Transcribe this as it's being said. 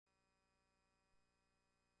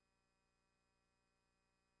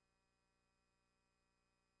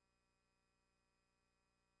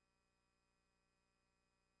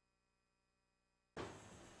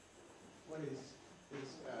his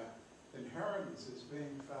inheritance is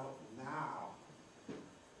being felt now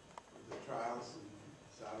with the trials in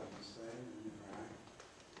Saddam Hussein and Iraq,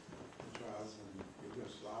 the trials in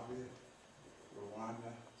Yugoslavia,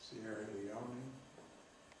 Rwanda, Sierra Leone,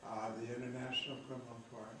 the International Criminal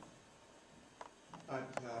Court. But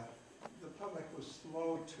the public was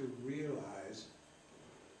slow to realize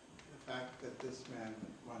the fact that this man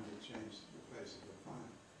wanted to change the face of the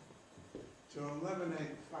planet. To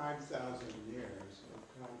eliminate 5,000 years of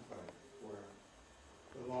conflict where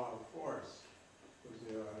the law of force was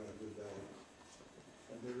the order of the day,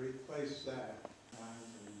 and to replace that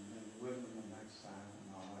and win them the next time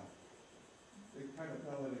and all that, the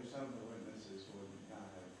credibility of some of the witnesses would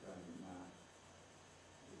not have been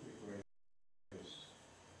the greatest,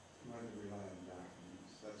 nor to rely on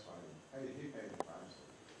documents. That's why he paid the price.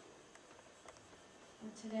 And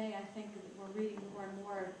today, I think that we're reading more and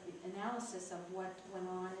more analysis of what went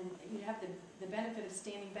on, and you have the benefit of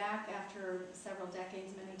standing back after several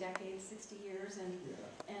decades, many decades, 60 years,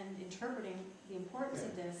 and interpreting the importance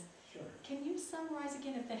of this. Sure. Can you summarize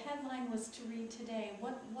again, if the headline was to read today,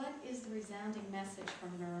 what is the resounding message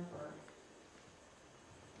from Nuremberg?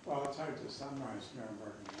 Well, it's hard to summarize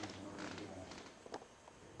Nuremberg in one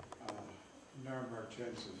word. Nuremberg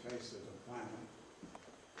changed the face of the planet.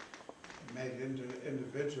 It made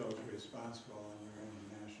individuals responsible under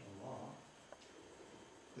international law.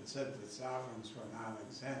 It said that sovereigns were not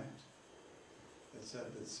exempt. It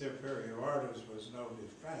said that superiorities was no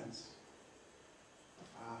defense.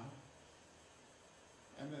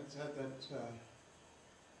 And it said that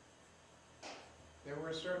there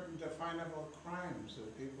were certain definable crimes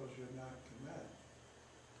that people should not commit.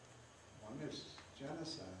 One is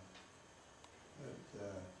genocide.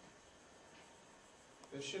 That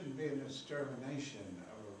there shouldn't be an extermination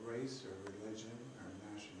of a race or religion or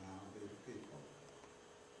nationality of people.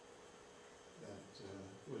 That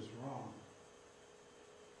was wrong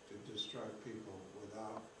to destroy people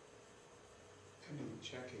without any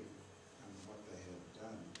checking on what they had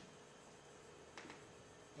done.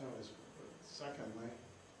 That was, secondly,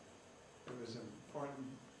 it was important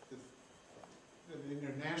that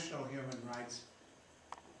international human rights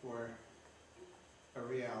were a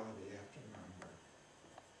reality after Nuremberg.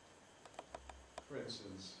 For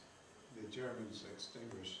instance, the Germans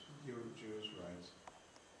extinguished Jews' rights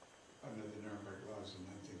under the Nuremberg laws in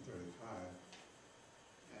 1935,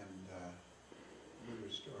 and we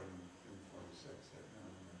restored them in 46 at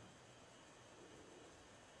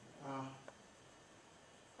Nuremberg.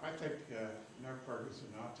 I think Nuremberg is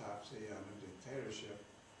an autopsy on a dictatorship,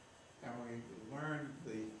 and we learned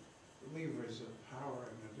the levers of power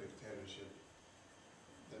in a dictatorship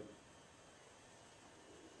that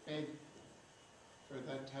made for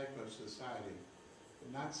that type of society. The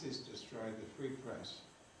Nazis destroyed the free press,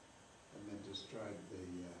 and then destroyed the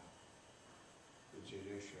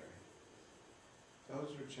judiciary.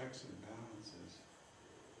 Those were checks and balances.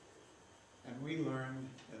 And we learned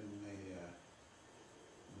in the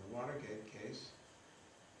Watergate case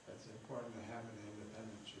that it's important to have an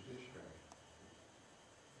independent judiciary.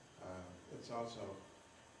 It's also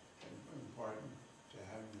important to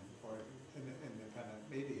have an independent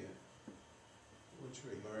media, which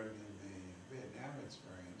we learned in the Vietnam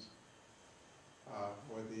experience,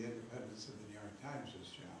 where the independence of the New York Times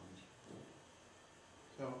was challenged.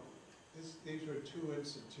 So these were two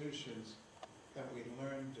institutions that we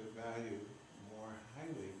learned to value more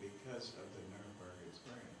highly because of the Nuremberg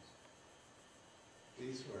experience.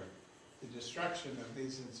 The destruction of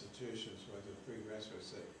these institutions was a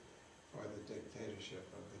prerequisite for the dictatorship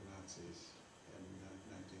of the Nazis in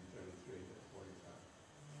 1933 to 45.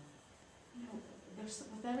 You know,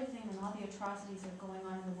 with everything and all the atrocities that are going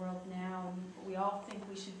on in the world now, we all think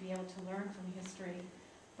we should be able to learn from history,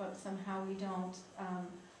 but somehow we don't.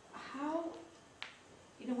 How,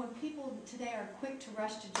 when people today are quick to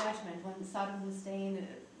rush to judgment, when Saddam Hussein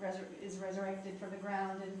is resurrected from the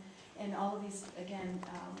ground, and all of these, again,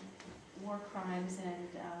 war crimes and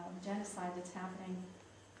genocide that's happening,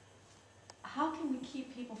 how can we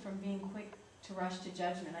keep people from being quick to rush to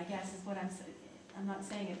judgment, I guess is what I'm not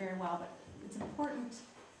saying it very well, but it's important,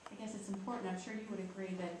 I guess it's important, I'm sure you would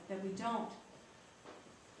agree, that we don't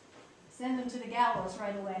send them to the gallows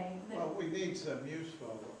right away. Well, we need some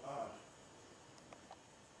useful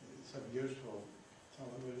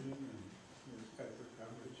television and newspaper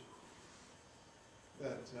coverage.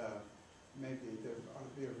 That maybe there ought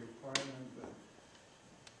to be a requirement that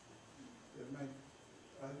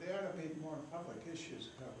there ought to be more public issues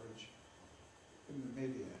coverage in the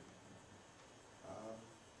media.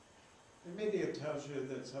 The media tells you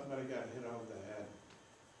that somebody got hit over the head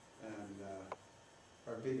and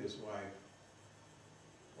or beat his wife,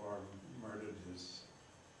 or murdered his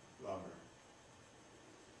lover.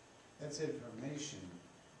 That's information,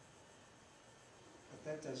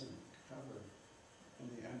 but that doesn't cover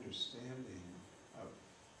any understanding of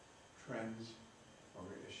trends or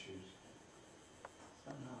issues.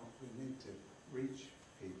 Somehow we need to reach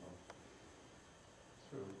people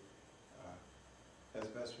through, as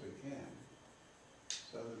best we can,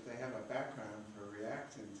 so that they have a background for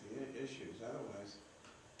reacting to issues. Otherwise,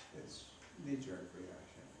 it's knee-jerk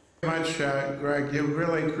reaction. Very much, Greg. You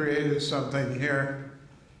really created something here,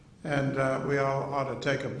 and we all ought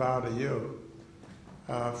to take a bow to you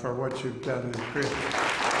for what you've done and created.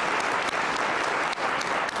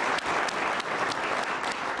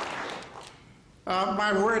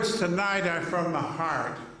 My words tonight are from the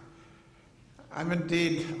heart. I'm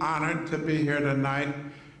indeed honored to be here tonight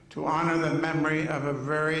to honor the memory of a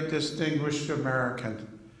very distinguished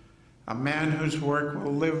American, a man whose work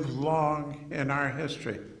will live long in our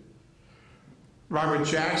history. Robert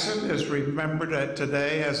Jackson is remembered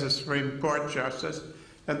today as a Supreme Court justice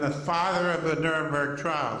and the father of the Nuremberg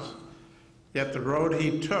trials. Yet the road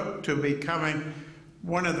he took to becoming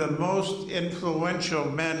one of the most influential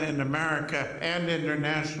men in America and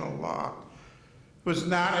international law was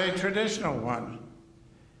not a traditional one.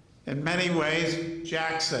 In many ways,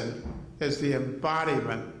 Jackson is the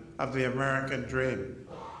embodiment of the American dream.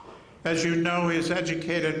 As you know, he is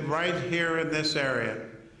educated right here in this area,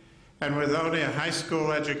 and with only a high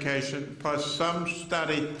school education plus some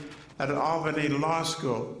study at Albany Law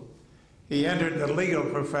School, he entered the legal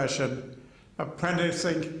profession,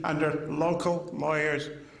 apprenticing under local lawyers,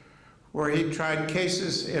 where he tried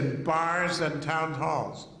cases in bars and town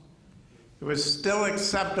halls. It was still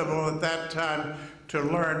acceptable at that time to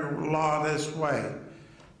learn law this way.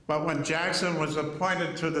 But when Jackson was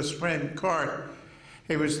appointed to the Supreme Court,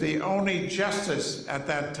 he was the only justice at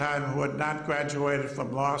that time who had not graduated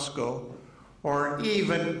from law school or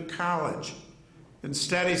even college.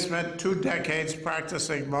 Instead, he spent 2 decades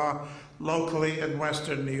practicing law locally in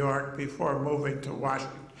Western New York before moving to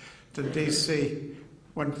Washington, D.C.,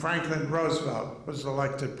 when Franklin Roosevelt was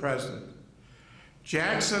elected president.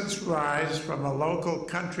 Jackson's rise from a local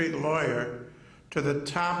country lawyer to the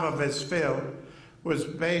top of his field was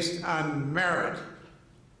based on merit,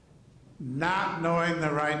 not knowing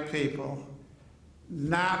the right people,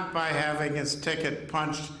 not by having his ticket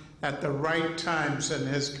punched at the right times in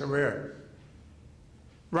his career.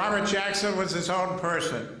 Robert Jackson was his own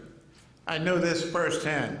person. I knew this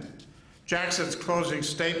firsthand. Jackson's closing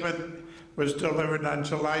statement was delivered on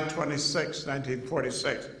July 26,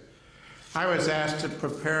 1946. I was asked to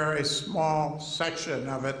prepare a small section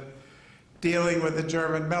of it dealing with the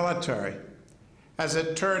German military. As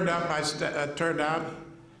it turned out,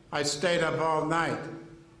 I stayed up all night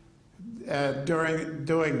during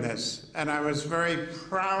doing this, and I was very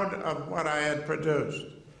proud of what I had produced.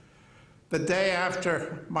 The day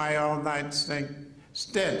after my all-night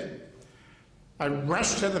stint, I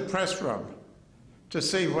rushed to the press room to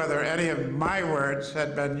see whether any of my words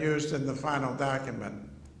had been used in the final document.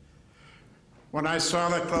 When I saw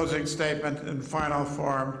the closing statement in final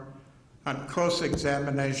form, on close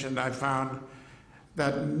examination, I found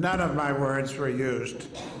that none of my words were used,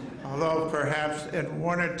 although perhaps in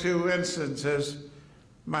 1 or 2 instances,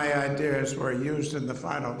 my ideas were used in the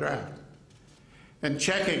final draft. In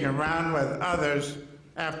checking around with others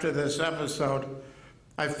after this episode,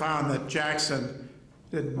 I found that Jackson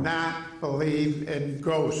did not believe in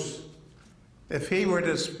ghosts. If he were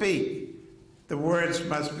to speak, the words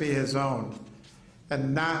must be his own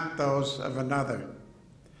and not those of another.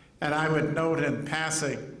 And I would note in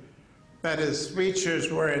passing that his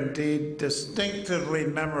speeches were indeed distinctively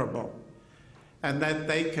memorable and that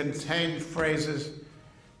they contained phrases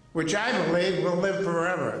which I believe will live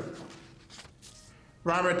forever.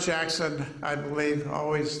 Robert Jackson, I believe,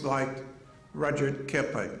 always liked Rudyard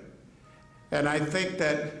Kipling. And I think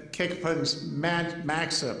that Kipling's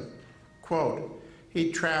maxim, quote,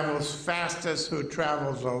 "He travels fastest who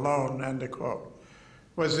travels alone," end of quote,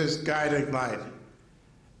 was his guiding light.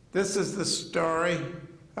 This is the story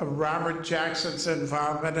of Robert Jackson's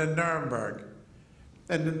involvement in Nuremberg.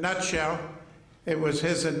 In a nutshell, it was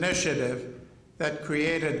his initiative that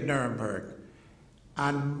created Nuremberg.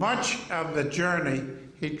 On much of the journey,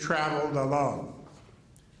 he traveled alone.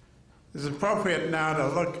 It's appropriate now to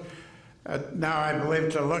look I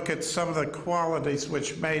believe, to look at some of the qualities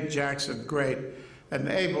which made Jackson great and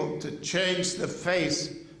able to change the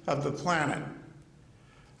face of the planet.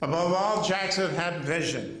 Above all, Jackson had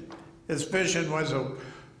vision. His vision was a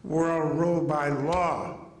world ruled by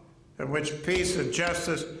law, in which peace and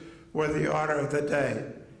justice were the order of the day.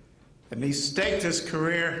 And he staked his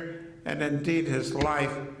career and indeed his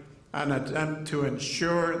life on an attempt to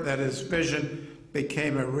ensure that his vision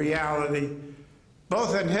became a reality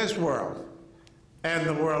both in his world and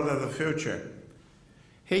the world of the future.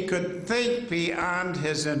 He could think beyond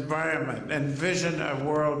his environment, envision a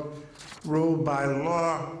world ruled by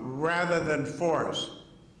law rather than force.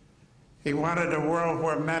 He wanted a world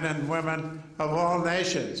where men and women of all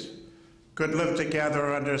nations could live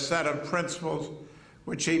together under a set of principles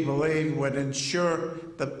which he believed would ensure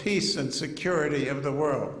the peace and security of the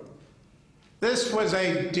world. This was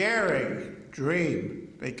a daring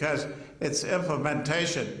dream because its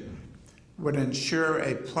implementation would ensure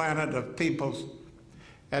a planet of peoples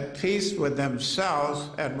at peace with themselves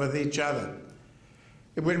and with each other.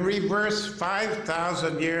 It would reverse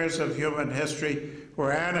 5,000 years of human history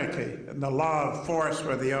where anarchy and the law of force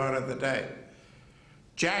were the order of the day.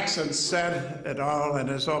 Jackson said it all in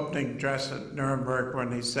his opening address at Nuremberg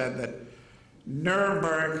when he said that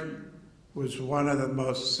Nuremberg was one of the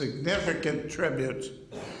most significant tributes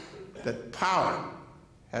that power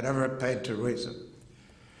had ever paid to reason.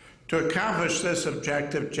 To accomplish this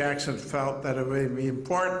objective, Jackson felt that it would be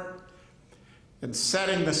important in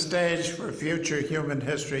setting the stage for future human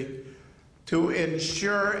history to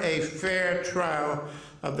ensure a fair trial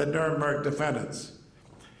of the Nuremberg defendants.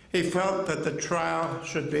 He felt that the trial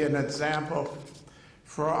should be an example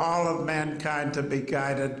for all of mankind to be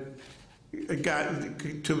guided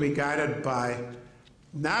by,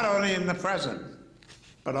 not only in the present,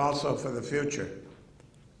 but also for the future.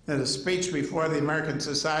 In a speech before the American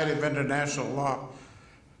Society of International Law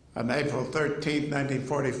on April 13,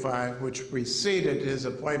 1945, which preceded his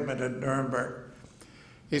appointment at Nuremberg,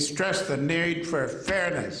 he stressed the need for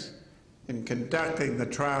fairness in conducting the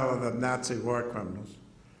trial of the Nazi war criminals.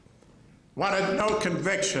 Wanted no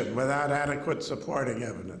conviction without adequate supporting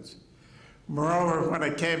evidence. Moreover, when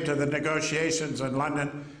it came to the negotiations in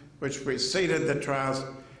London, which preceded the trials,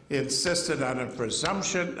 he insisted on a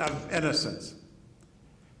presumption of innocence.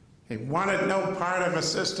 He wanted no part of a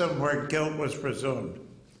system where guilt was presumed.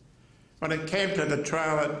 When it came to the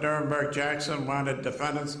trial at Nuremberg, Jackson wanted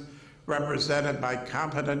defendants represented by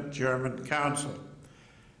competent German counsel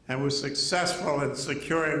and was successful in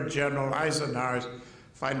securing General Eisenhower's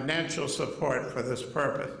financial support for this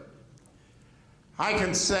purpose. I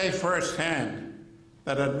can say firsthand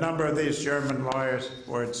that a number of these German lawyers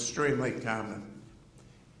were extremely competent.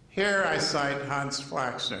 Here I cite Hans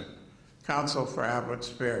Flaxner, counsel for Albert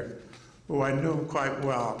Speer, who I knew quite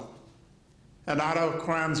well, and Otto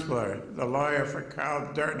Kranzler, the lawyer for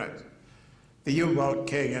Karl Dönitz, the U-boat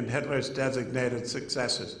king and Hitler's designated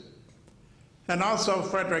successors, and also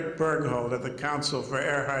Frederick Bergholder, the counsel for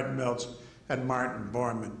Erhard Milch and Martin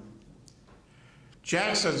Bormann.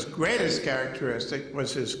 Jackson's greatest characteristic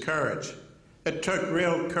was his courage. It took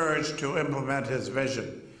real courage to implement his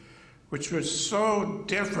vision, which was so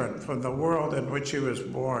different from the world in which he was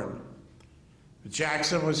born.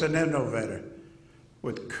 Jackson was an innovator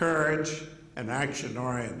with courage and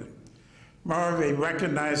action-oriented. Moreover, he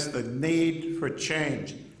recognized the need for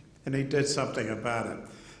change, and he did something about it.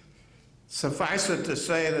 Suffice it to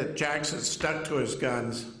say that Jackson stuck to his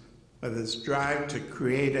guns with his drive to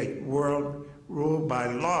create a world ruled by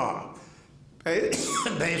law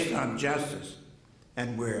based on justice,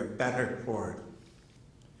 and we're better for it.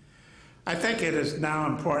 I think it is now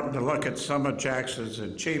important to look at some of Jackson's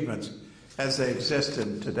achievements as they exist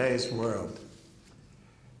in today's world.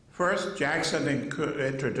 First, Jackson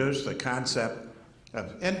introduced the concept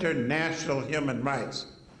of international human rights,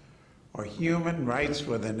 or human rights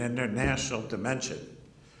with an international dimension.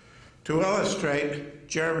 To illustrate,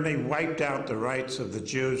 Germany wiped out the rights of the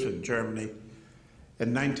Jews in Germany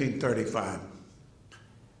in 1935.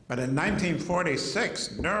 But in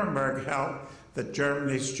 1946, Nuremberg held that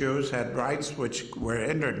Germany's Jews had rights which were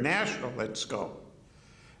international in scope,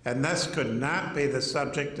 and thus could not be the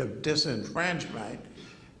subject of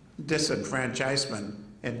disenfranchisement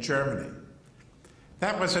in Germany.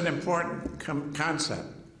 That was an important concept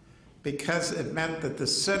because it meant that the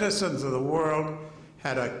citizens of the world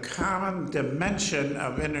had a common dimension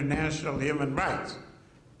of international human rights.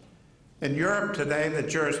 In Europe today, the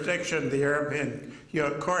jurisdiction of the European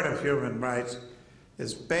Court of Human Rights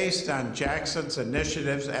is based on Jackson's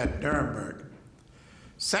initiatives at Nuremberg.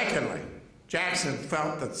 Secondly, Jackson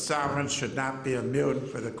felt that sovereigns should not be immune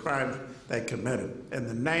for the crimes they committed in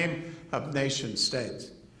the name of nation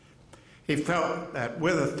states. He felt that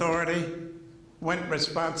with authority went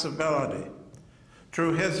responsibility.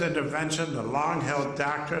 Through his intervention, the long-held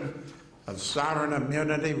doctrine of sovereign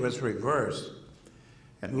immunity was reversed,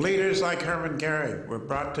 and leaders like Hermann Goering were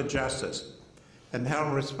brought to justice and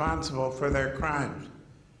held responsible for their crimes.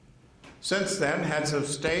 Since then, heads of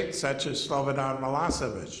state such as Slobodan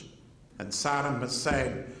Milosevic and Saddam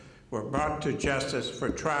Hussein were brought to justice for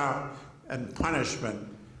trial and punishment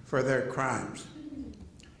for their crimes.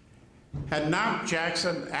 Had not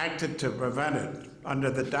Jackson acted to prevent it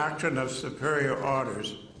under the doctrine of superior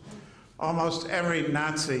orders, almost every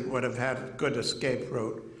Nazi would have had a good escape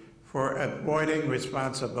route for avoiding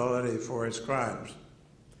responsibility for his crimes.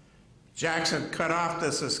 Jackson cut off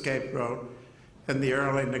this escape route in the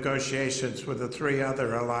early negotiations with the three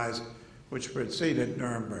other allies which preceded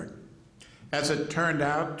Nuremberg. As it turned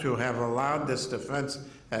out, to have allowed this defense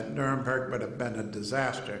at Nuremberg would have been a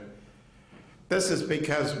disaster. This is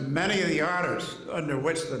because many of the orders under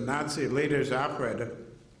which the Nazi leaders operated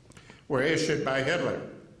were issued by Hitler,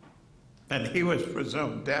 and he was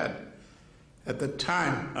presumed dead at the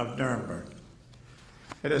time of Nuremberg.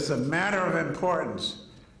 It is a matter of importance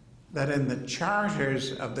that in the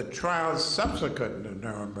charters of the trials subsequent to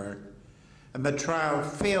Nuremberg and the trial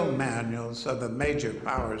field manuals of the major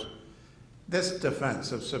powers, this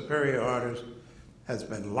defense of superior orders has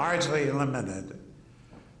been largely eliminated.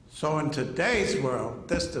 So in today's world,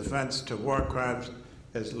 this defense to war crimes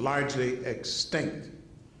is largely extinct.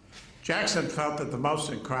 Jackson felt that the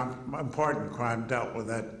most important crime dealt with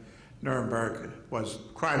at Nuremberg was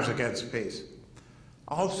crimes against peace,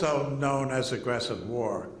 also known as aggressive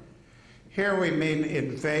war. Here we mean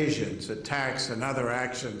invasions, attacks, and other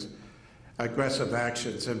actions, aggressive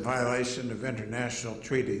actions in violation of international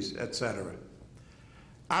treaties, etc.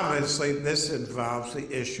 Obviously, this involves the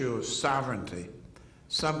issue of sovereignty,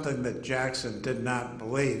 something that Jackson did not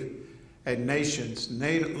believe a nation's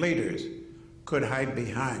leaders could hide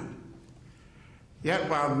behind. Yet,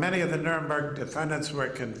 while many of the Nuremberg defendants were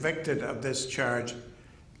convicted of this charge,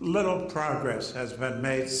 little progress has been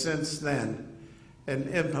made since then in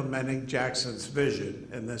implementing Jackson's vision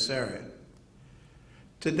in this area.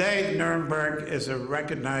 Today, Nuremberg is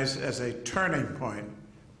recognized as a turning point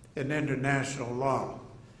in international law.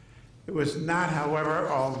 It was not, however,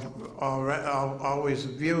 always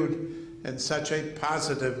viewed in such a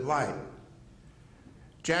positive light.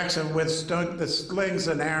 Jackson withstood the slings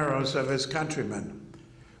and arrows of his countrymen.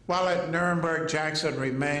 While at Nuremberg, Jackson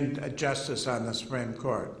remained a justice on the Supreme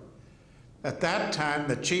Court. At that time,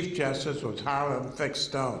 the Chief Justice was Harlan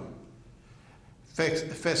Fiskstone.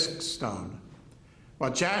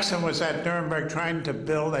 While Jackson was at Nuremberg trying to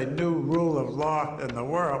build a new rule of law in the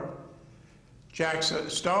world,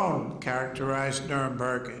 Stone characterized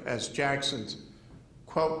Nuremberg as Jackson's,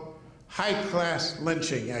 quote, high-class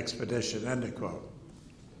lynching expedition, end quote.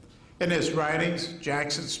 In his writings,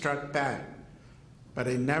 Jackson struck back, but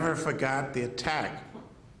he never forgot the attack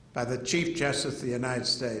by the Chief Justice of the United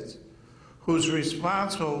States, whose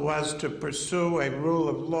response was to pursue a rule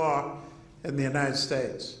of law in the United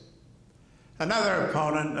States. Another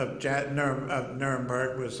opponent of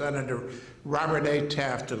Nuremberg was Senator Robert A.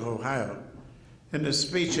 Taft of Ohio. In a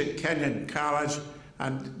speech at Kenyon College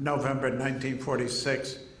on November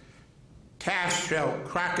 1946, Taft shed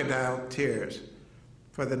crocodile tears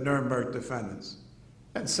for the Nuremberg defendants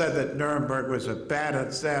and said that Nuremberg was a bad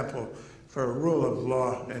example for a rule of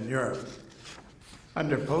law in Europe.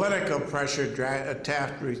 Under political pressure,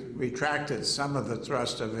 Taft retracted some of the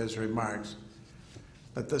thrust of his remarks,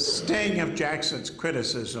 but the sting of Jackson's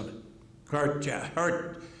criticism hurt Jackson.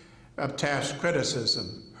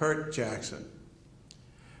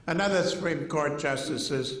 Another Supreme Court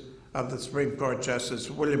justice,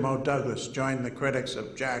 William O. Douglas, joined the critics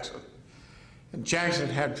of Jackson. And Jackson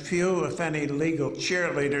had few, if any, legal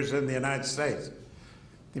cheerleaders in the United States.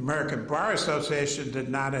 The American Bar Association did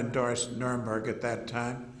not endorse Nuremberg at that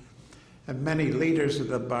time, and many leaders of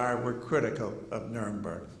the bar were critical of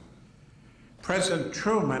Nuremberg. President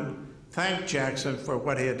Truman thanked Jackson for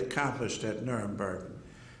what he had accomplished at Nuremberg,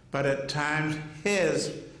 but at times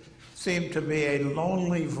his seemed to be a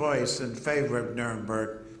lonely voice in favor of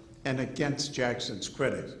Nuremberg and against Jackson's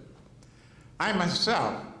critics. I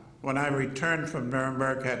myself, when I returned from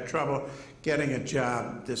Nuremberg, had trouble getting a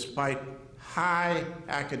job despite high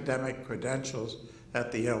academic credentials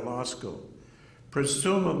at the Yale Law School,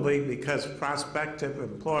 presumably because prospective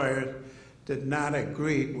employers did not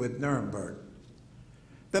agree with Nuremberg.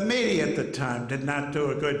 The media at the time did not do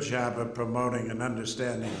a good job of promoting an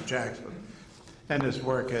understanding of Jackson and his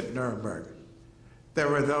work at Nuremberg. There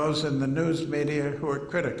were those in the news media who were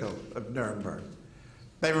critical of Nuremberg.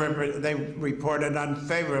 They reported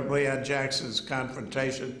unfavorably on Jackson's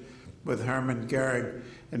confrontation with Hermann Goering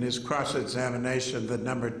in his cross-examination of the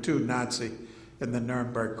number 2 Nazi in the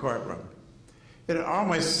Nuremberg courtroom. It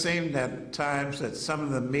almost seemed at times that some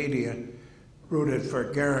of the media rooted for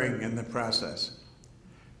Goering in the process.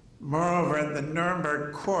 Moreover, the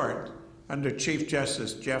Nuremberg court under Chief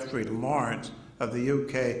Justice Geoffrey Lawrence of the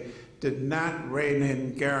UK did not rein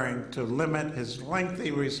in Goering to limit his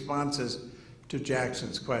lengthy responses to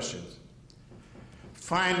Jackson's questions.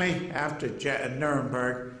 Finally, after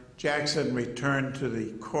Nuremberg, Jackson returned to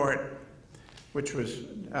the court,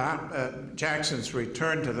 Jackson's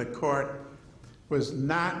return to the court was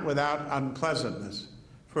not without unpleasantness.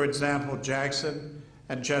 For example, Jackson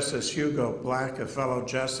and Justice Hugo Black, a fellow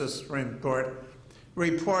justice Supreme Court,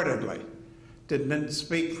 reportedly didn't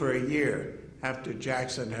speak for a year after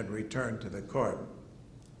Jackson had returned to the court.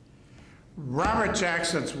 Robert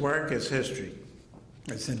Jackson's work is history.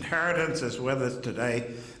 Its inheritance is with us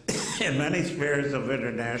today in many spheres of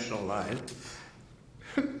international life.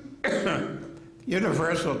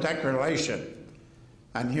 Universal Declaration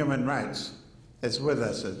on Human Rights is with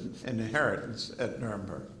us in inheritance at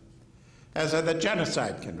Nuremberg, as are the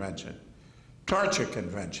Genocide Convention, Torture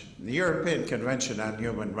Convention, the European Convention on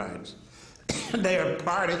Human Rights. They are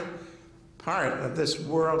part of this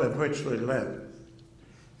world in which we live,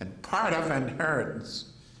 and part of inheritance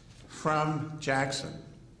from Jackson.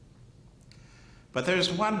 But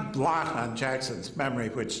there's one blot on Jackson's memory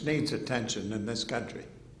which needs attention in this country.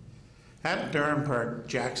 At Nuremberg,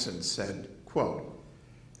 Jackson said, quote,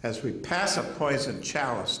 "As we pass a poisoned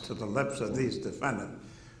chalice to the lips of these defendants,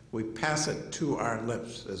 we pass it to our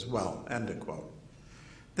lips as well," end of quote.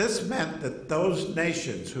 This meant that those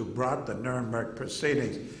nations who brought the Nuremberg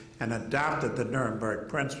proceedings and adopted the Nuremberg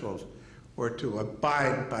principles were to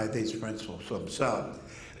abide by these principles themselves.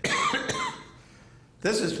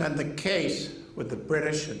 This has been the case with the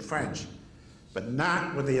British and French, but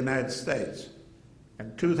not with the United States.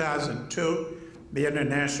 In 2002, the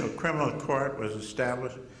International Criminal Court was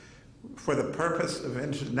established for the purpose of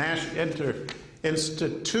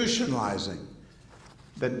institutionalizing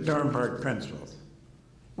the Nuremberg principles.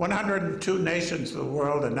 102 nations of the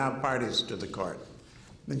world are now parties to the court,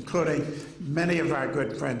 including many of our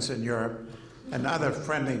good friends in Europe and other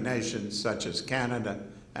friendly nations such as Canada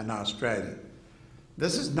and Australia.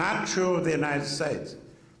 This is not true of the United States.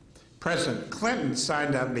 President Clinton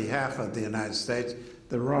signed on behalf of the United States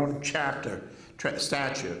the Rome Chapter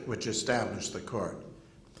statute, which established the court.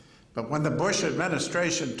 But when the Bush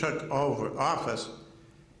administration took over office,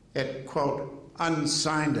 it, quote,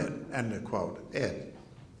 unsigned it, end of quote, it.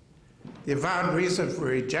 The avowed reason for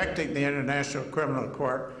rejecting the International Criminal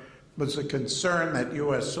Court was the concern that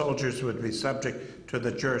U.S. soldiers would be subject to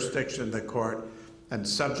the jurisdiction of the court and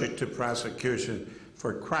subject to prosecution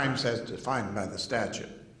for crimes as defined by the statute.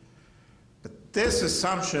 But this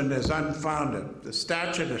assumption is unfounded. The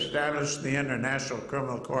statute established the International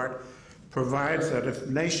Criminal Court provides that if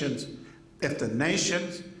the nations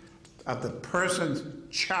of the person's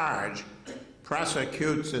charge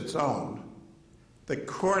prosecutes its own, the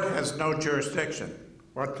court has no jurisdiction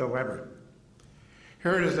whatsoever.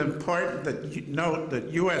 Here it is important that you note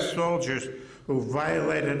that U.S. soldiers who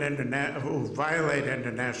violate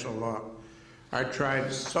international law are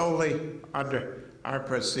tried solely under our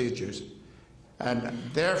procedures, and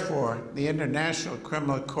therefore the International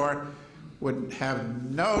Criminal Court would have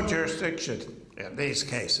no jurisdiction in these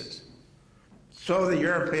cases. So the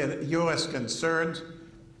U.S. concerns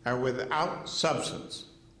are without substance.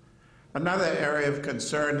 Another area of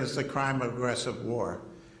concern is the crime of aggressive war,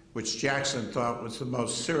 which Jackson thought was the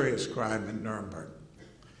most serious crime in Nuremberg.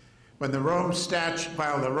 While the Rome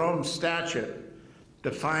Statute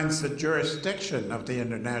defines the jurisdiction of the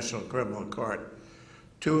International Criminal Court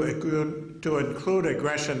to include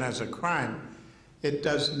aggression as a crime, it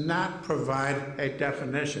does not provide a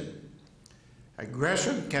definition.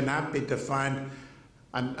 Aggression cannot be defined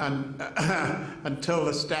until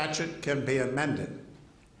the statute can be amended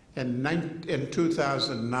in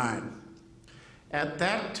 2009. At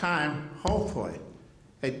that time, hopefully,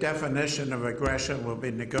 a definition of aggression will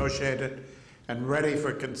be negotiated and ready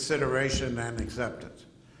for consideration and acceptance.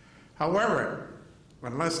 However,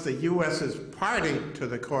 unless the U.S. is party to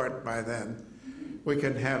the court by then, we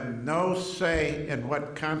can have no say in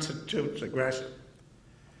what constitutes aggression.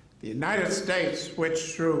 The United States,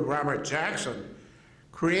 which through Robert Jackson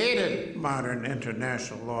created modern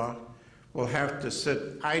international law, will have to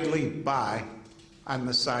sit idly by on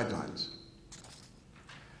the sidelines.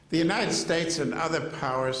 The United States and other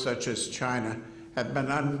powers, such as China, have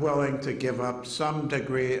been unwilling to give up some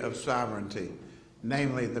degree of sovereignty,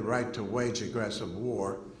 namely the right to wage aggressive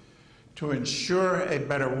war, to ensure a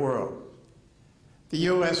better world. The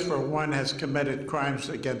U.S., for one, has committed crimes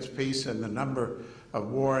against peace in a number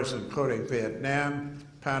of wars, including Vietnam,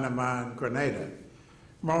 Panama, and Grenada.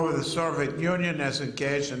 Moreover, the Soviet Union has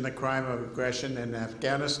engaged in the crime of aggression in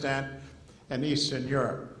Afghanistan and Eastern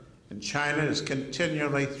Europe, and China is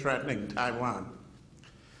continually threatening Taiwan.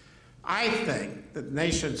 I think that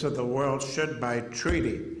nations of the world should, by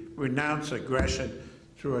treaty, renounce aggression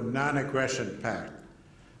through a non-aggression pact.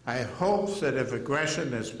 I hope that if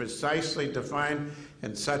aggression is precisely defined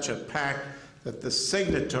in such a pact, that the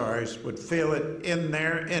signatories would feel it in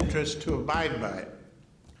their interest to abide by it.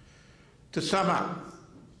 To sum up,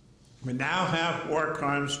 we now have war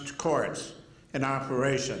crimes courts in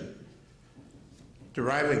operation,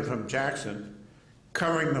 deriving from Jackson,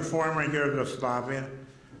 covering the former Yugoslavia,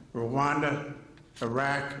 Rwanda,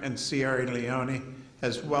 Iraq, and Sierra Leone,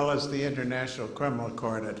 as well as the International Criminal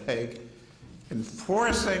Court at Hague,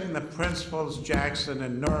 enforcing the principles Jackson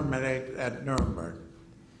enumerated at Nuremberg.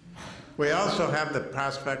 We also have the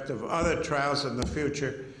prospect of other trials in the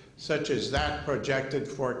future, such as that projected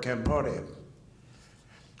for Cambodia.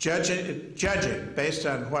 Judging based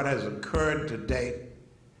on what has occurred to date,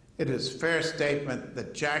 it is a fair statement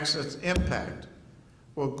that Jackson's impact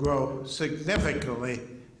will grow significantly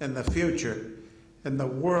in the future, and the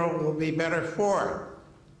world will be better for it.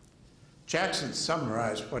 Jackson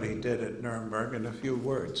summarized what he did at Nuremberg in a few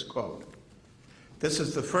words, quote, "This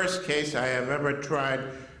is the first case I have ever tried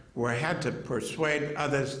where I had to persuade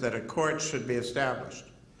others that a court should be established,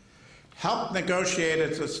 help negotiate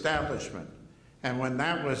its establishment, and when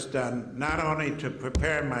that was done, not only to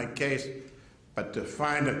prepare my case, but to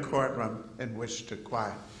find a courtroom in which to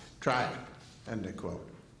try it," end of quote.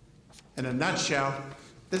 In a nutshell,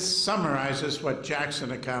 this summarizes what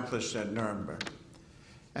Jackson accomplished at Nuremberg.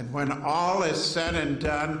 And when all is said and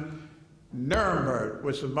done, Nuremberg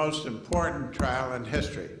was the most important trial in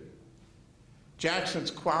history. Jackson's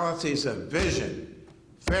qualities of vision,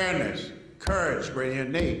 fairness, courage were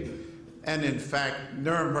unique, and in fact,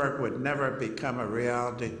 Nuremberg would never become a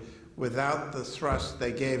reality without the thrust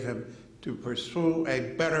they gave him to pursue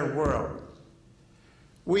a better world.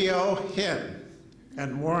 We owe him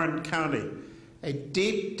and Warren County a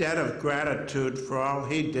deep debt of gratitude for all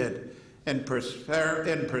he did in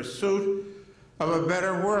pursuit of a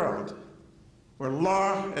better world, where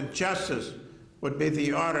law and justice would be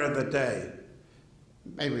the order of the day.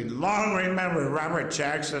 May we long remember Robert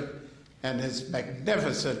Jackson and his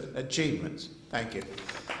magnificent achievements. Thank you.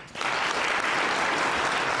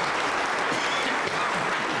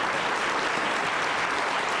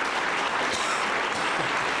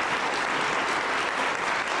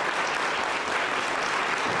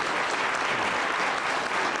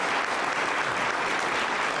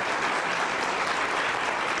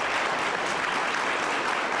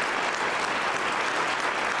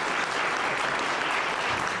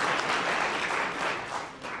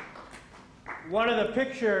 One of the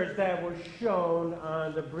pictures that was shown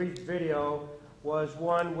on the brief video was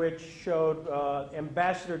one which showed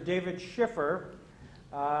Ambassador David Schiffer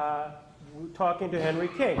talking to Henry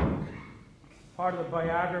King. Part of the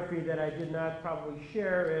biography that I did not probably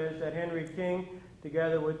share is that Henry King,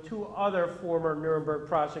 together with two other former Nuremberg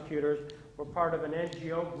prosecutors, were part of an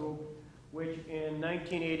NGO group which in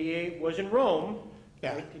 1988 was in Rome.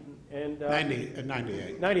 Yeah.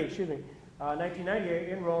 1998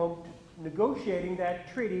 in Rome, negotiating that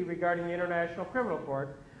treaty regarding the International Criminal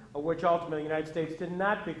Court, of which ultimately the United States did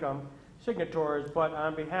not become signatories, but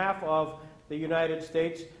on behalf of the United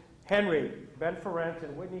States, Henry, Ben Ferencz,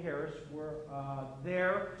 and Whitney Harris were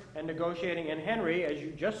there and negotiating. And Henry, as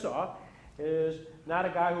you just saw, is not a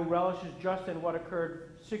guy who relishes just in what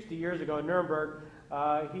occurred 60 years ago in Nuremberg.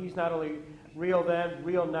 He's not only real then,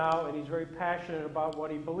 real now, and he's very passionate about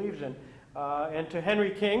what he believes in. And to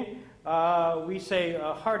Henry King, we say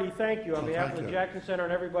a hearty thank you on behalf of the Jackson Center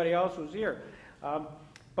and everybody else who's here.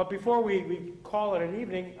 But before we call it an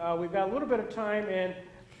evening, we've got a little bit of time. And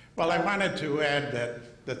well, I wanted to add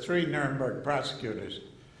that the three Nuremberg prosecutors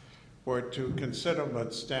were to a considerable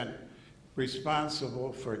extent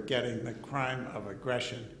responsible for getting the crime of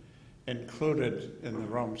aggression included in the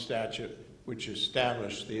Rome Statute, which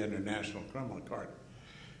established the International Criminal Court.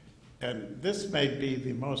 And this may be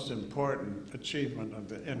the most important achievement of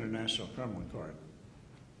the International Criminal Court.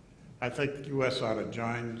 I think the U.S. ought to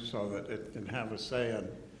join so that it can have a say on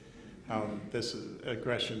how this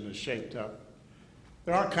aggression is shaped up.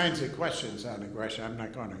 There are all kinds of questions on aggression. I'm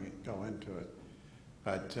not going to go into it.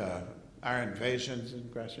 But our invasions and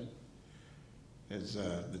aggression is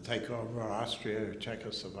the takeover of Austria or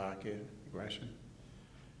Czechoslovakia aggression.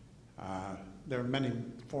 There are many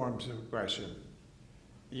forms of aggression.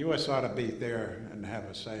 The U.S. ought to be there and have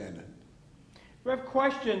a say in it. we have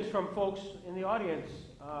questions from folks in the audience.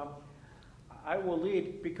 I will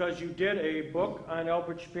lead because you did a book on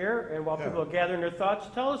Albert Speer, and while people are gathering their thoughts,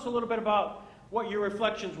 tell us a little bit about what your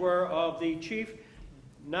reflections were of the chief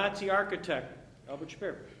Nazi architect, Albert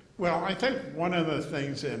Speer. Well, I think one of the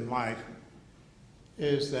things in life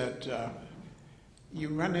is that you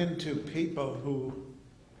run into people who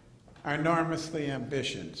are enormously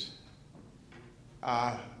ambitious.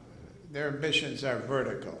 Their ambitions are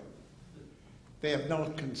vertical. They have no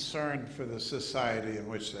concern for the society in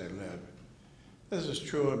which they live. This is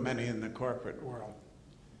true of many in the corporate world.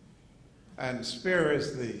 And Speer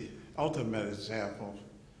is the ultimate example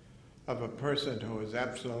of a person who is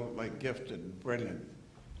absolutely gifted and brilliant.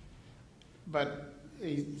 But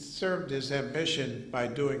he served his ambition by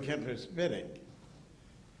doing Hitler's bidding.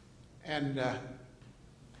 And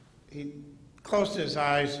he closed his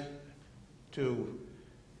eyes to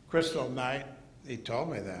Crystal Night. He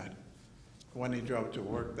told me that when he drove to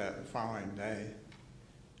work that following day.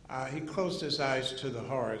 He closed his eyes to the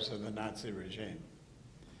horrors of the Nazi regime.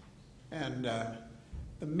 And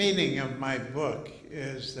the meaning of my book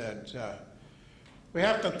is that we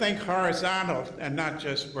have to think horizontal and not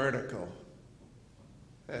just vertical.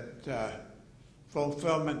 That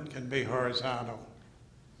fulfillment can be horizontal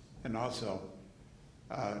and also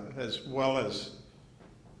as well as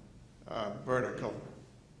vertical.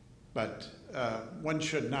 But one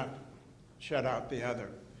should not shut out the other,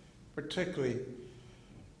 particularly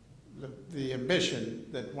the ambition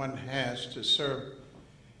that one has to serve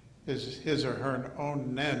his or her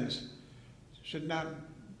own ends should not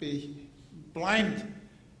be blind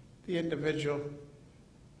the individual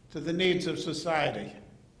to the needs of society.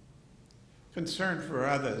 Concern for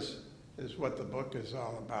others is what the book is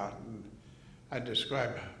all about, and I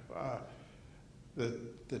describe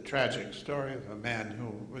the tragic story of a man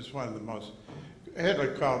who was one of the most,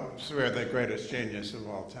 Hitler called Speer the greatest genius of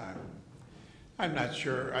all time. I'm not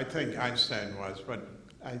sure, I think Einstein was, but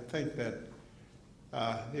I think that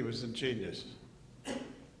he was a genius.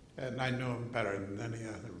 And I knew him better than any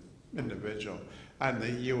other individual on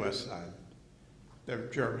the US side. The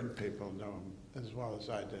German people know him as well as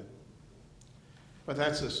I did. But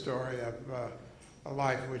that's a story of a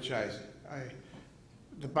life which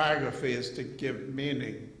the biography is to give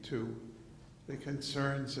meaning to the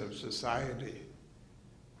concerns of society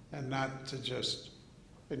and not to just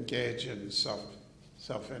engage in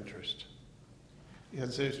self-interest.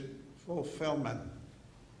 Because there's fulfillment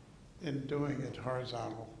in doing it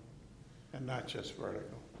horizontal and not just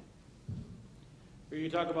vertical.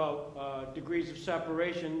 You talk about degrees of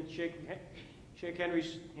separation. Shake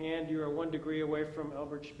Henry's hand. You are 1 degree away from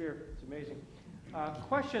Albert Speer. It's amazing.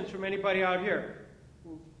 Questions from anybody out here?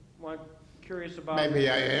 Curious about? Maybe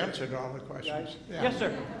I answered all the questions. Yeah. Yes,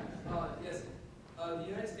 sir. Yes. The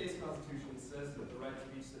United States Constitution says that the right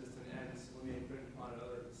of each citizen ends when they infringe upon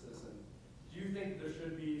another citizen. Do you think there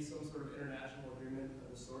should be some sort of international agreement of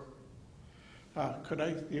this sort? Could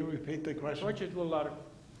you repeat the question? Why don't you a little louder?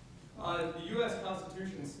 The U.S.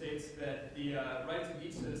 Constitution states that the rights of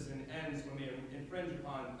each citizen ends when they infringe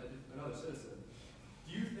upon another citizen.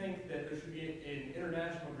 Do you think that there should be an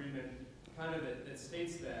international agreement kind of that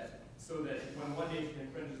states that, so that when one nation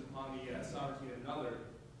infringes upon the sovereignty of another,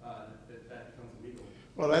 that becomes illegal?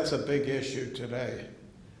 Well, that's a big issue today.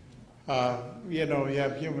 You know, you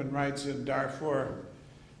have human rights in Darfur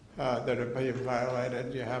that are being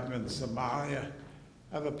violated. You have them in Somalia,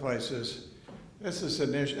 other places. This is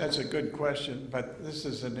an issue, that's a good question, but this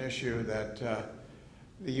is an issue that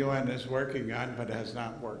the UN is working on but has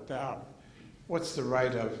not worked out. What's the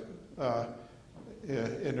right of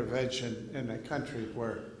intervention in a country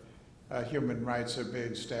where human rights are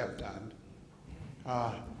being stamped on?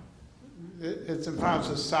 It involves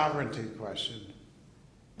a sovereignty question.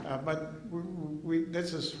 But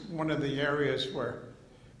this is one of the areas where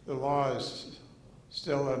the law is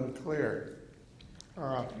still unclear.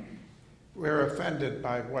 We're offended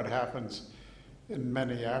by what happens in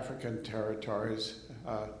many African territories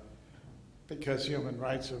because human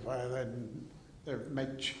rights are violated. They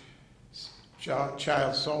make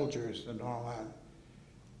child soldiers and all that.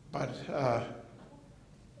 But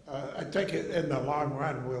I think in the long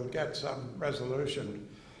run we'll get some resolution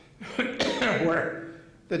where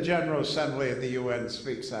the General Assembly of the UN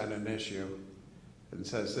speaks on an issue and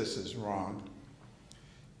says this is wrong.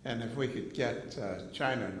 And if we could get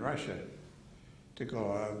China and Russia to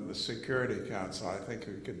go on the Security Council, I think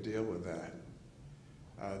we could deal with that.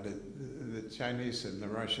 The Chinese and the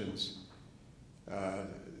Russians,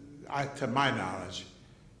 to my knowledge,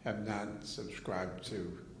 have not subscribed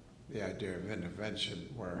to the idea of intervention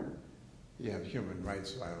where you have human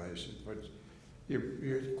rights violations. But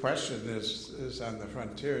your question is on the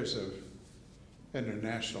frontiers of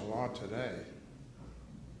international law today.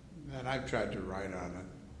 And I've tried to write on it.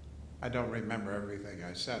 I don't remember everything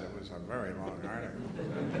I said. It was a very long article.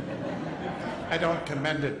 I don't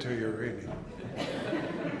commend it to your reading.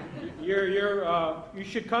 You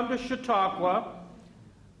should come to Chautauqua,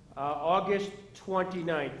 August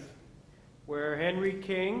 29th, where Henry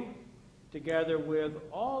King, together with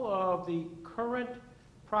all of the current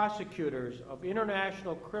prosecutors of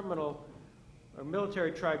international criminal or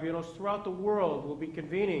military tribunals throughout the world, will be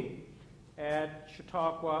convening at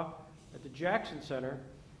Chautauqua, at the Jackson Center,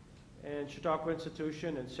 and Chautauqua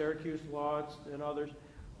Institution, and Syracuse Law, and others,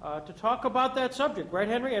 to talk about that subject, right,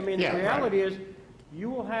 Henry? I mean, Yeah, the reality right. is, you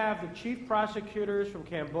will have the chief prosecutors from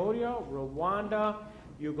Cambodia, Rwanda,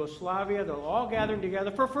 Yugoslavia, they're all gathering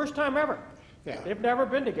together for the first time ever. Yeah. They've never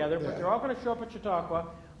been together, but Yeah. they're all going to show up at Chautauqua,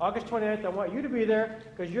 August 29th. I want you to be there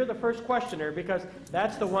because you're the first questioner, because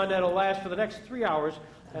that's the one that'll last for the next 3 hours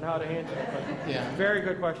on how to answer the question. Yeah. Very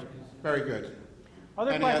good question. Very good.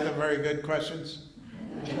 Other Any questions? other very good questions?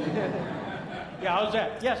 Yeah, how's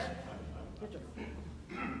that? Yes.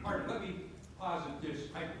 Martin, let me posit this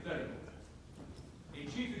hypothetical. A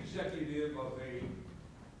chief executive of a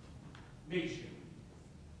nation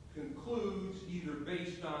concludes, either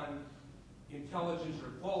based on intelligence or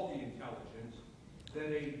faulty intelligence,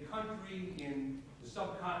 that a country in the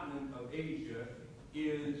subcontinent of Asia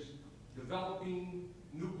is developing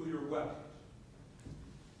nuclear weapons.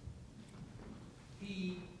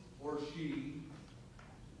 He or she,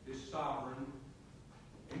 this sovereign,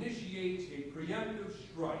 initiates a preemptive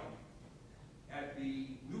strike at the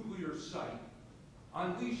nuclear site,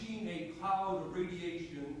 unleashing a cloud of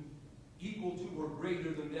radiation equal to or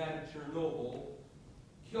greater than that at Chernobyl,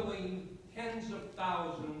 killing tens of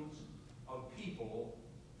thousands of people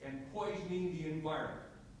and poisoning the environment.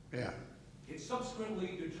 Yeah. It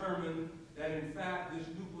subsequently determined that, in fact, this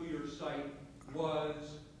nuclear site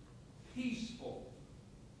was peaceful.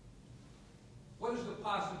 What is the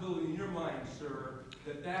possibility in your mind, sir,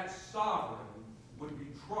 that that sovereign would be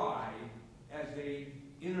tried as an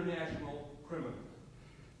international criminal?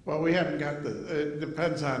 Well, we haven't got it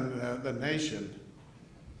depends on the nation.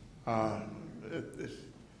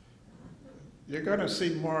 You're going to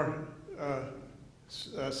see more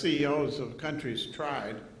CEOs of countries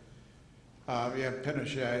tried. We have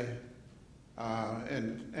Pinochet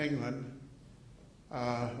in England.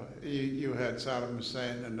 You had Saddam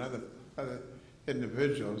Hussein and other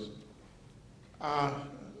individuals.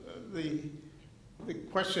 The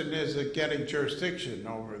question is getting jurisdiction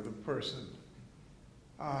over the person.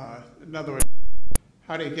 In other words,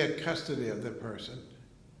 how do you get custody of the person?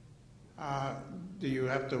 Do you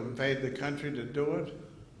have to invade the country to do it?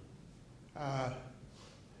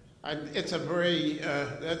 It's a very,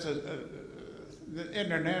 the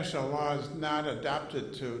international law is not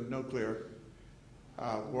adapted to nuclear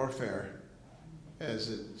warfare as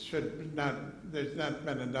it should not, there's not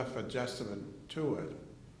been enough adjustment to it.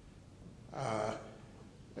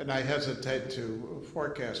 And I hesitate to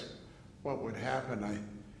forecast what would happen.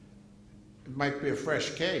 It might be a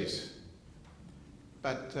fresh case.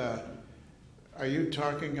 But are you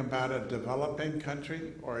talking about a developing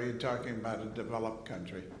country, or are you talking about a developed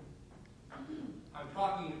country? I'm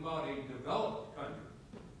talking about a developed country.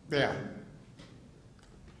 Yeah.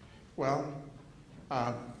 Well,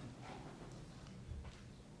 I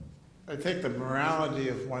think the morality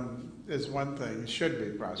of one is one thing. It should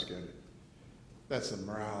be prosecuted. That's the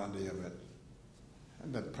morality of it.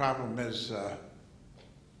 And the problem is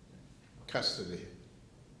custody.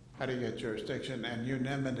 How do you get jurisdiction and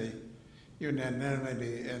unanimity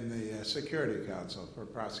in the Security Council for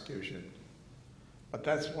prosecution? But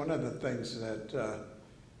that's one of the things that,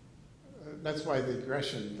 that's why the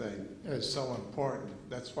aggression thing is so important.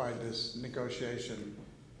 That's why this negotiation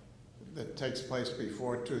that takes place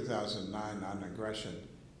before 2009 on aggression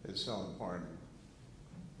is so important.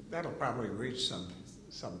 That'll probably reach some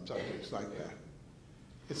subjects like that.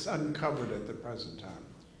 It's uncovered at the present time.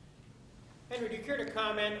 Henry, do you care to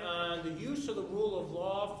comment on the use of the rule of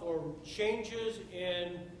law for changes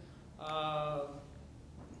in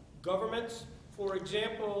governments? For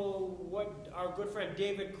example, what our good friend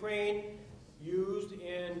David Crane used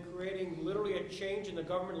in creating literally a change in the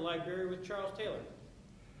government in Liberia with Charles Taylor.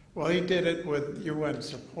 Well, he did it with UN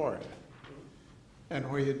support. And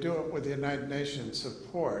where you do it with the United Nations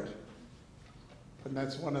support, and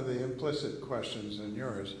that's one of the implicit questions in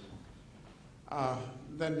yours,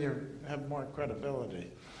 then you have more credibility.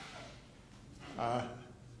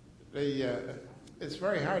 It's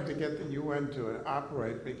very hard to get the UN to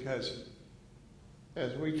operate because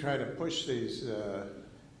as we try to push these,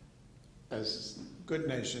 as good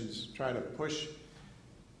nations try to push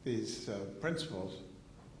these principles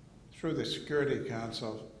through the Security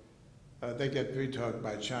Council, they get vetoed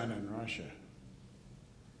by China and Russia.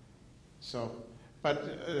 So,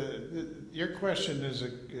 but your question is a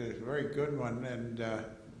very good one, and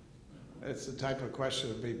it's the type of question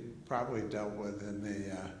that be probably dealt with in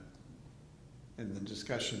the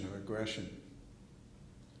discussion of aggression.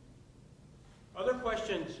 Other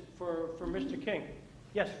questions for Mr. King?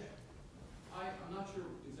 Yes? I'm not sure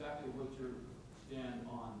exactly what your stand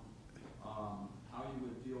on how you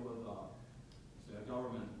would deal with, say, a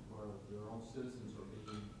government where their own citizens are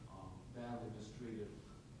being badly mistreated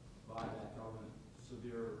by that government,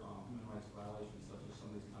 severe human rights violations, such as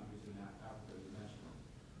some of these countries in Africa you mentioned.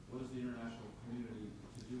 What is the international community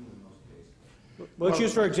to do in those cases? Let's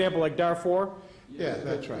use, for example, like Darfur. Yeah,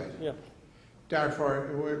 that's right. Yeah.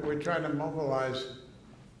 Darfur, we're trying to mobilize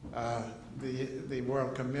the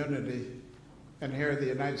world community, and here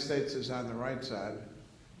the United States is on the right side.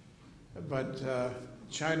 But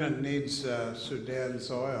China needs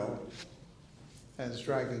Sudan's oil and is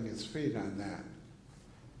dragging its feet on that.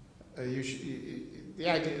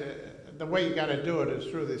 The way you got to do it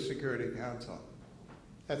is through the Security Council.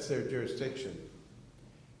 That's their jurisdiction,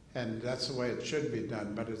 and that's the way it should be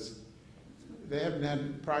done. But they haven't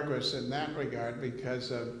had progress in that regard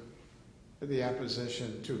because of the opposition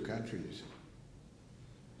of two countries.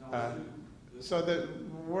 So the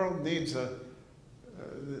world needs the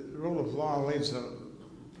rule of law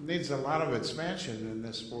needs a lot of expansion in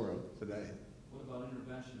this world today. What about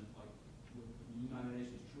intervention? Like, would the United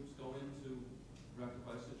Nations troops go in to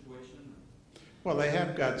rectify the situation? Well, they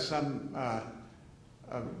have got some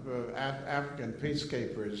African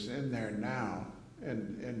peacekeepers in there now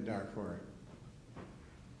in Darfur.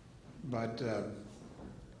 But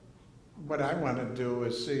what I want to do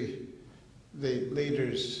is see the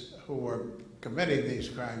leaders who are committing these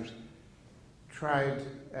crimes tried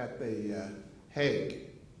at the Hague.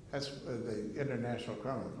 That's the International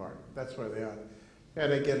Criminal Court. That's where they are. Got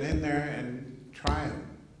to get in there and try them.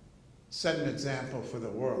 Set an example for the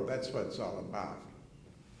world. That's what it's all about.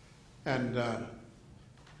 And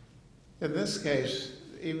in this case,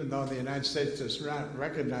 even though the United States does not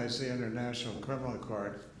recognize the International Criminal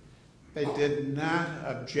Court, they did not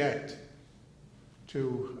object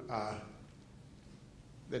to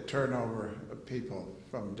the turnover of people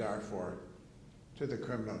from Darfur to the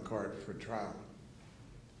criminal court for trial.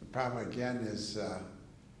 The problem again is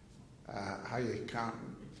how you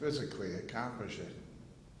physically accomplish it.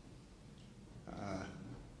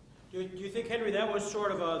 Do you think, Henry, that was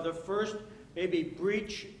sort of the first maybe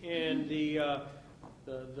breach in the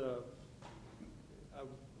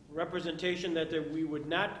representation that we would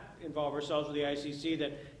not involve ourselves with the ICC,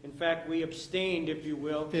 that in fact we abstained, if you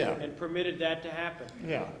will, Yeah. and permitted that to happen?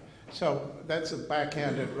 Yeah. So that's a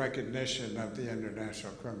backhanded recognition of the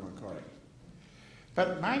International Criminal Court.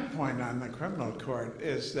 But my point on the criminal court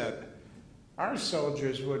is that our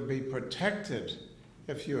soldiers would be protected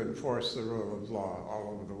if you enforce the rule of law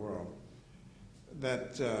all over the world.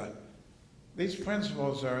 That these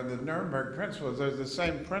principles are the Nuremberg principles. They're the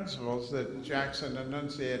same principles that Jackson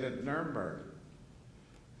enunciated at Nuremberg.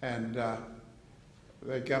 And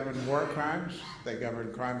they govern war crimes. They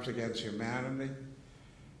govern crimes against humanity.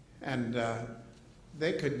 And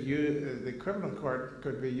they could use, the criminal court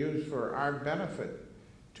could be used for our benefit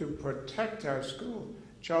to protect our school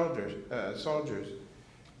soldiers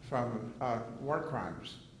from war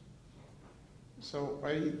crimes. So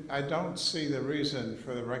I don't see the reason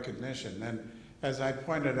for the recognition. And as I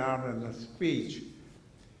pointed out in the speech,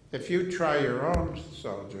 if you try your own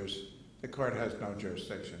soldiers, the court has no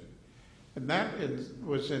jurisdiction. And that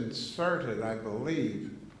was inserted, I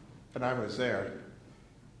believe, and I was there,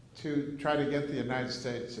 to try to get the United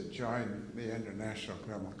States to join the International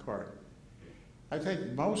Criminal Court. I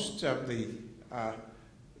think most of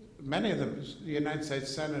many of the United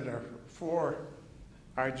States Senate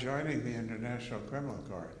are joining the International Criminal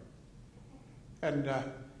Court. And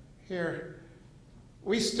here,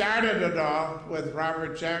 we started it all with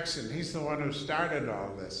Robert Jackson. He's the one who started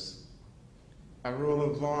all this. A rule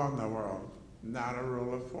of law in the world, not a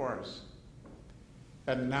rule of force.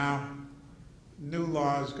 And now, new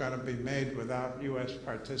law is going to be made without U.S.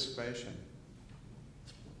 participation.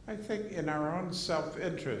 I think in our own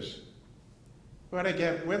self-interest, we ought to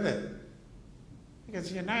get with it. Because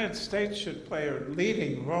the United States should play a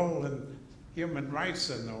leading role in human rights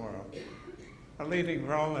in the world, a leading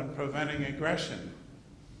role in preventing aggression,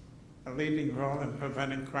 a leading role in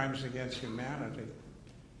preventing crimes against humanity.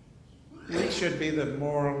 We should be the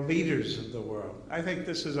moral leaders of the world. I think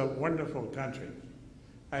this is a wonderful country.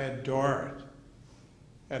 I adore it.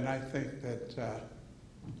 And I think that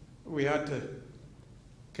we ought to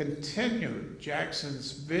continue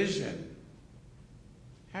Jackson's vision.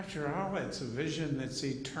 After all, it's a vision that's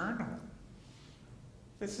eternal.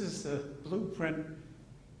 This is the blueprint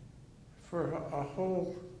for a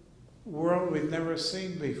whole world we've never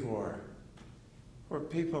seen before. where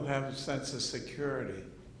people have a sense of security,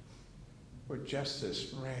 where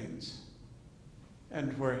justice reigns,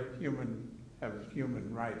 and where have human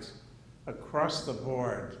rights across the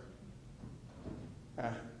board,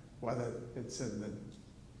 whether it's in the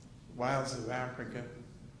wilds of Africa,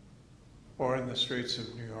 or in the streets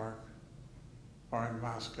of New York, or in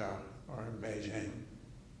Moscow, or in Beijing.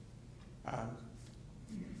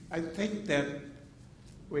 I think that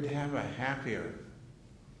we'd have a happier,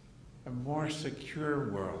 a more secure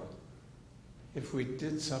world if we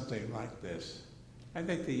did something like this. I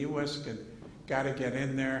think the U.S. got to get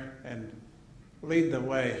in there and lead the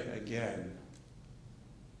way again.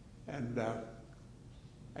 And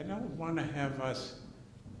I don't want to have us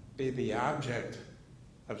be the object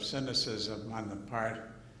of cynicism on the part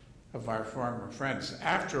of our former friends.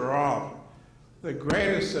 After all, the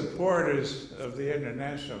greatest supporters of the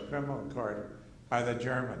International Criminal Court are the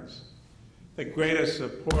Germans. The greatest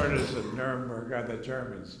supporters of Nuremberg are the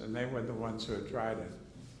Germans, and they were the ones who had tried it.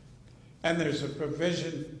 And there's a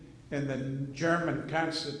provision in the German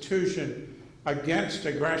Constitution against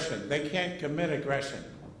aggression. They can't commit aggression.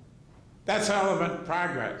 That's element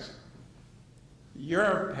progress.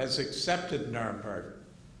 Europe has accepted Nuremberg,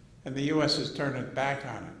 and the U.S. has turned its back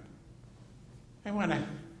on it. I want to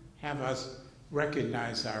have us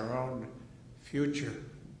recognize our own future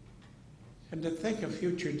and to think of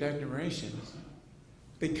future generations,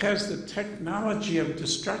 because the technology of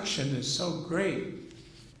destruction is so great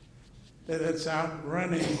that it's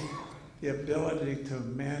outrunning the ability to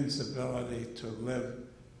man's ability to live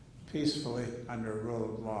peacefully under rule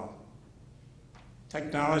of law.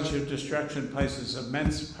 Technology of destruction places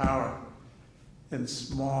immense power in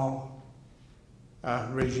small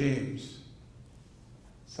regimes.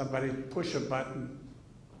 Somebody push a button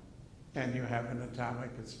and you have an atomic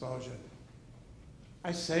explosion.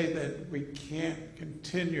 I say that we can't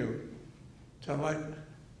continue to let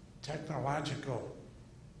technological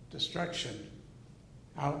destruction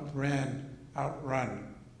outrun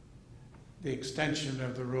the extension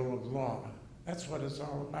of the rule of law. That's what it's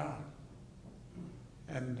all about.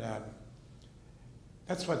 And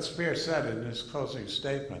that's what Speer said in his closing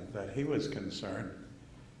statement, that he was concerned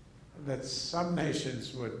that some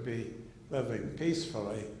nations would be living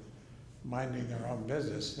peacefully, minding their own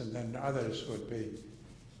business, and then others would be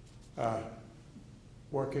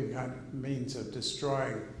working on means of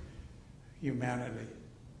destroying humanity.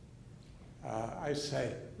 I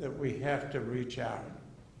say that we have to reach out,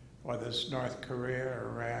 whether it's North Korea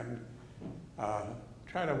or Iran,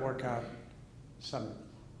 try to work out some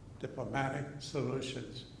diplomatic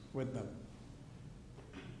solutions with them.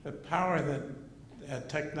 The power that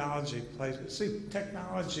technology plays, see,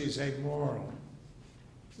 technology is amoral.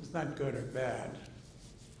 It's not good or bad.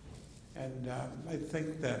 And I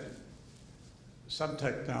think that some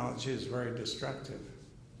technology is very destructive,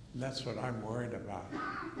 and that's what I'm worried about.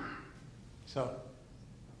 So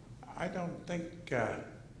I don't think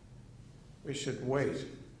we should wait.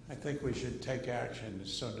 I think we should take action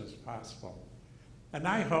as soon as possible. And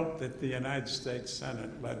I hope that the United States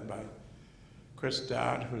Senate, led by Chris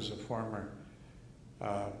Dodd, who's a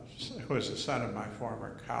the son of my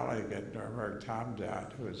former colleague at Nuremberg, Tom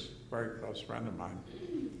Dodd, who is a very close friend of mine,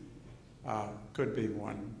 could be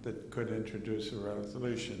one that could introduce a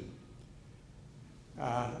resolution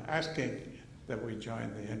asking that we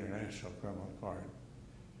join the International Criminal Court.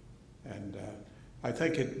 And I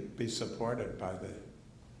think it'd be supported by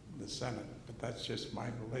the Senate, but that's just my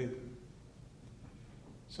belief.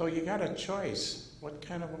 So you got a choice. What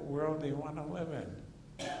kind of a world do you want to live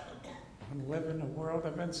in? Want to live in a world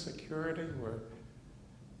of insecurity where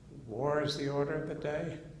war is the order of the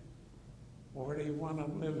day? Or do you want to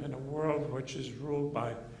live in a world which is ruled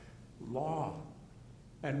by law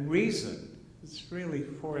and reason? It's really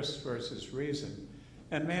force versus reason.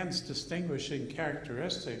 And man's distinguishing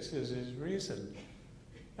characteristics is his reason.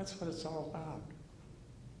 That's what it's all about.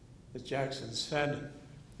 As Jackson said,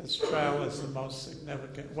 this trial is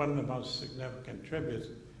one of the most significant tributes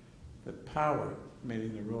that power,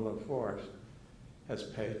 meaning the rule of force, has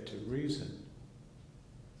paid to reason.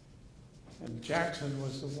 And Jackson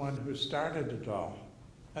was the one who started it all.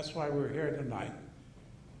 That's why we're here tonight.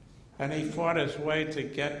 And he fought his way to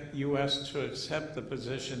get U.S. to accept the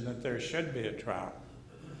position that there should be a trial.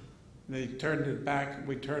 And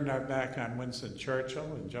we turned our back on Winston Churchill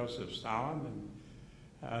and Joseph Stalin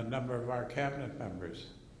and a number of our cabinet members.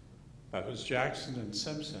 That was Jackson and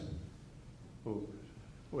Simpson, who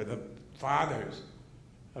were the fathers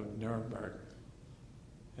of Nuremberg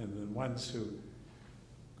and the ones who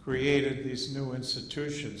created these new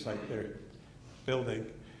institutions like they're building.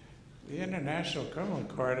 The International Criminal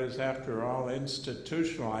Court is, after all,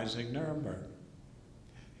 institutionalizing Nuremberg.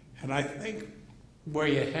 And I think where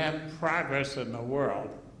you have progress in the world,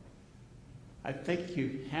 I think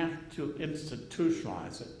you have to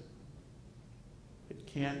institutionalize it. It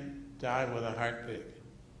can't die with a heartbeat.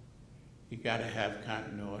 You got to have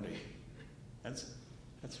continuity. That's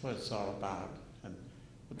what it's all about. And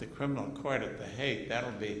with the criminal court at The Hague,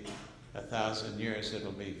 that'll be 1,000 years.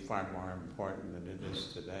 It'll be far more important than it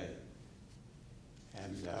is today.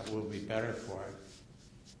 And we'll be better for it.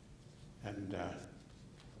 And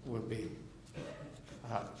we'll be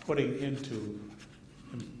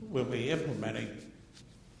we'll be implementing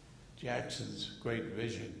Jackson's great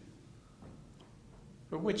vision,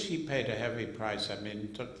 for which he paid a heavy price. I mean, he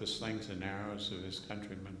took the slings and arrows of his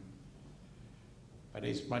countrymen, but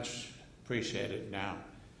he's much appreciated now.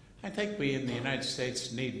 I think we in the United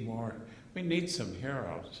States need more. We need some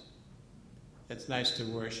heroes. It's nice to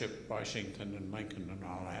worship Washington and Lincoln and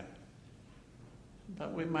all that,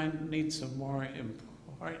 but we might need some more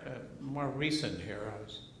recent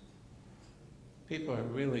heroes. People are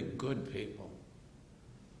really good people,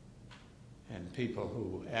 and people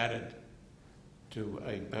who added to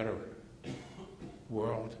a better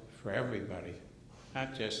world for everybody,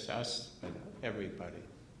 not just us, but everybody.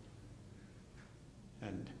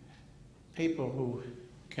 And people who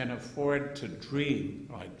can afford to dream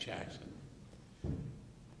like Jackson.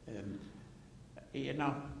 And, you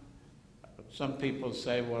know, some people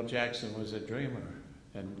say, well, Jackson was a dreamer.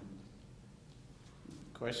 And,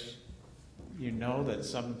 of course, you know that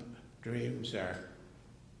some dreams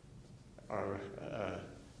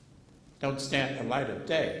don't stand the light of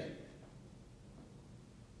day.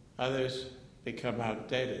 Others become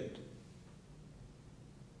outdated.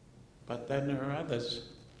 But then there are others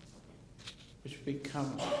which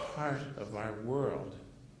become part of our world,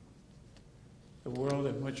 the world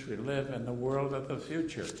in which we live and the world of the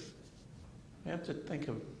future. We have to think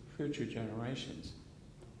of future generations.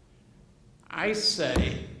 I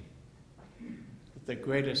say that the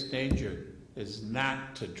greatest danger is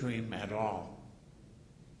not to dream at all.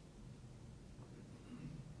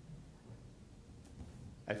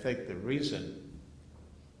 I think the reason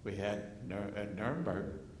we had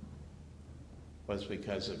Nuremberg was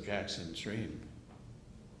because of Jackson's dream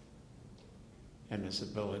and his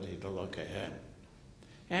ability to look ahead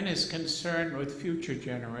and his concern with future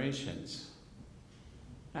generations,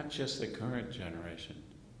 not just the current generation.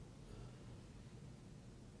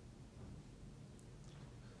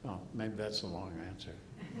 Oh, maybe that's a long answer.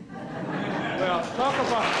 Well, talk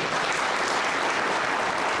about...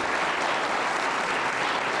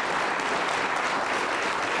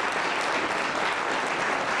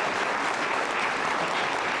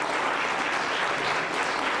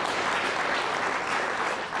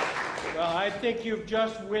 Well, I think you've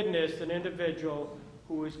just witnessed an individual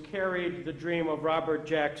who has carried the dream of Robert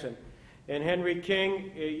Jackson. And Henry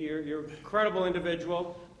King, you're an incredible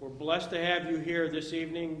individual. We're blessed to have you here this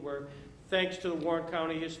evening. We're thanks to the Warren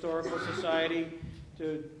County Historical Society,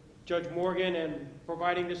 to Judge Morgan, and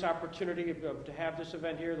providing this opportunity to have this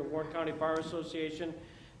event here, the Warren County Bar Association,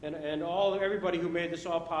 and everybody who made this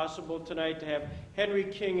all possible tonight to have Henry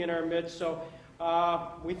King in our midst. So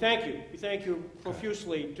we thank you. We thank you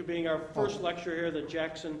profusely to being our first lecture here, the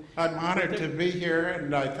Jackson. I'm honored to be here,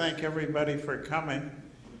 and I thank everybody for coming.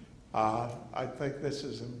 I think this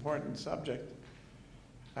is an important subject.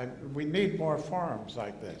 We need more forums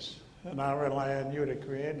like this, and I'll rely on you to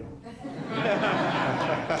create them.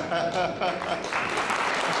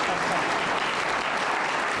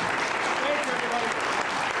 Thanks, everybody.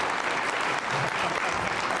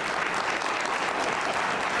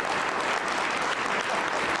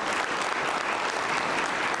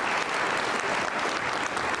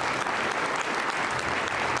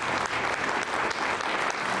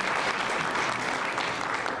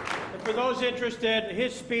 For those interested,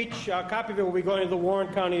 his speech, a copy of it will be going to the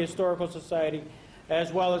Warren County Historical Society,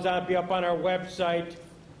 as well as it'll be up on our website,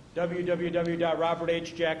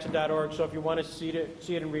 www.roberthjackson.org. So if you want to see it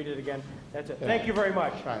and read it again, that's it. Thank you very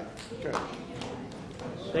much. Right, good.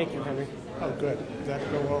 Thank you, Henry. Oh, good. Did that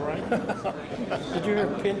go all right? Did you hear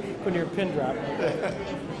a pin when your pin dropped?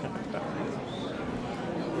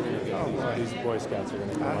 Oh, boy. These Boy Scouts are going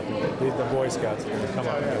to come up and get, the Boy Scouts are going to come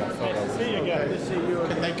up and get a photo. See you again. Good to see you.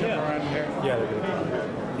 Can they come around here? Yeah, they're going to come.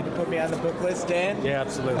 Can you put me on the book list, Dan? Yeah,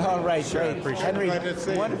 absolutely. All right, great. Appreciate Henry, Glad to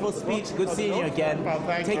see you. wonderful speech. Good seeing you again. Well,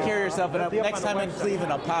 thank Take you. care of yourself. And next time in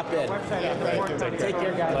Cleveland, I'll pop in. Take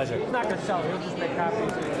care, guys. Pleasure. He's not going to sell it. He'll just make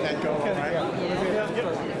copies. That go all right?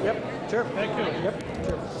 Yep. Sure. Thank you. Yep.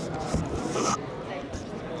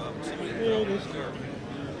 Sure.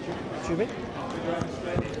 Excuse me?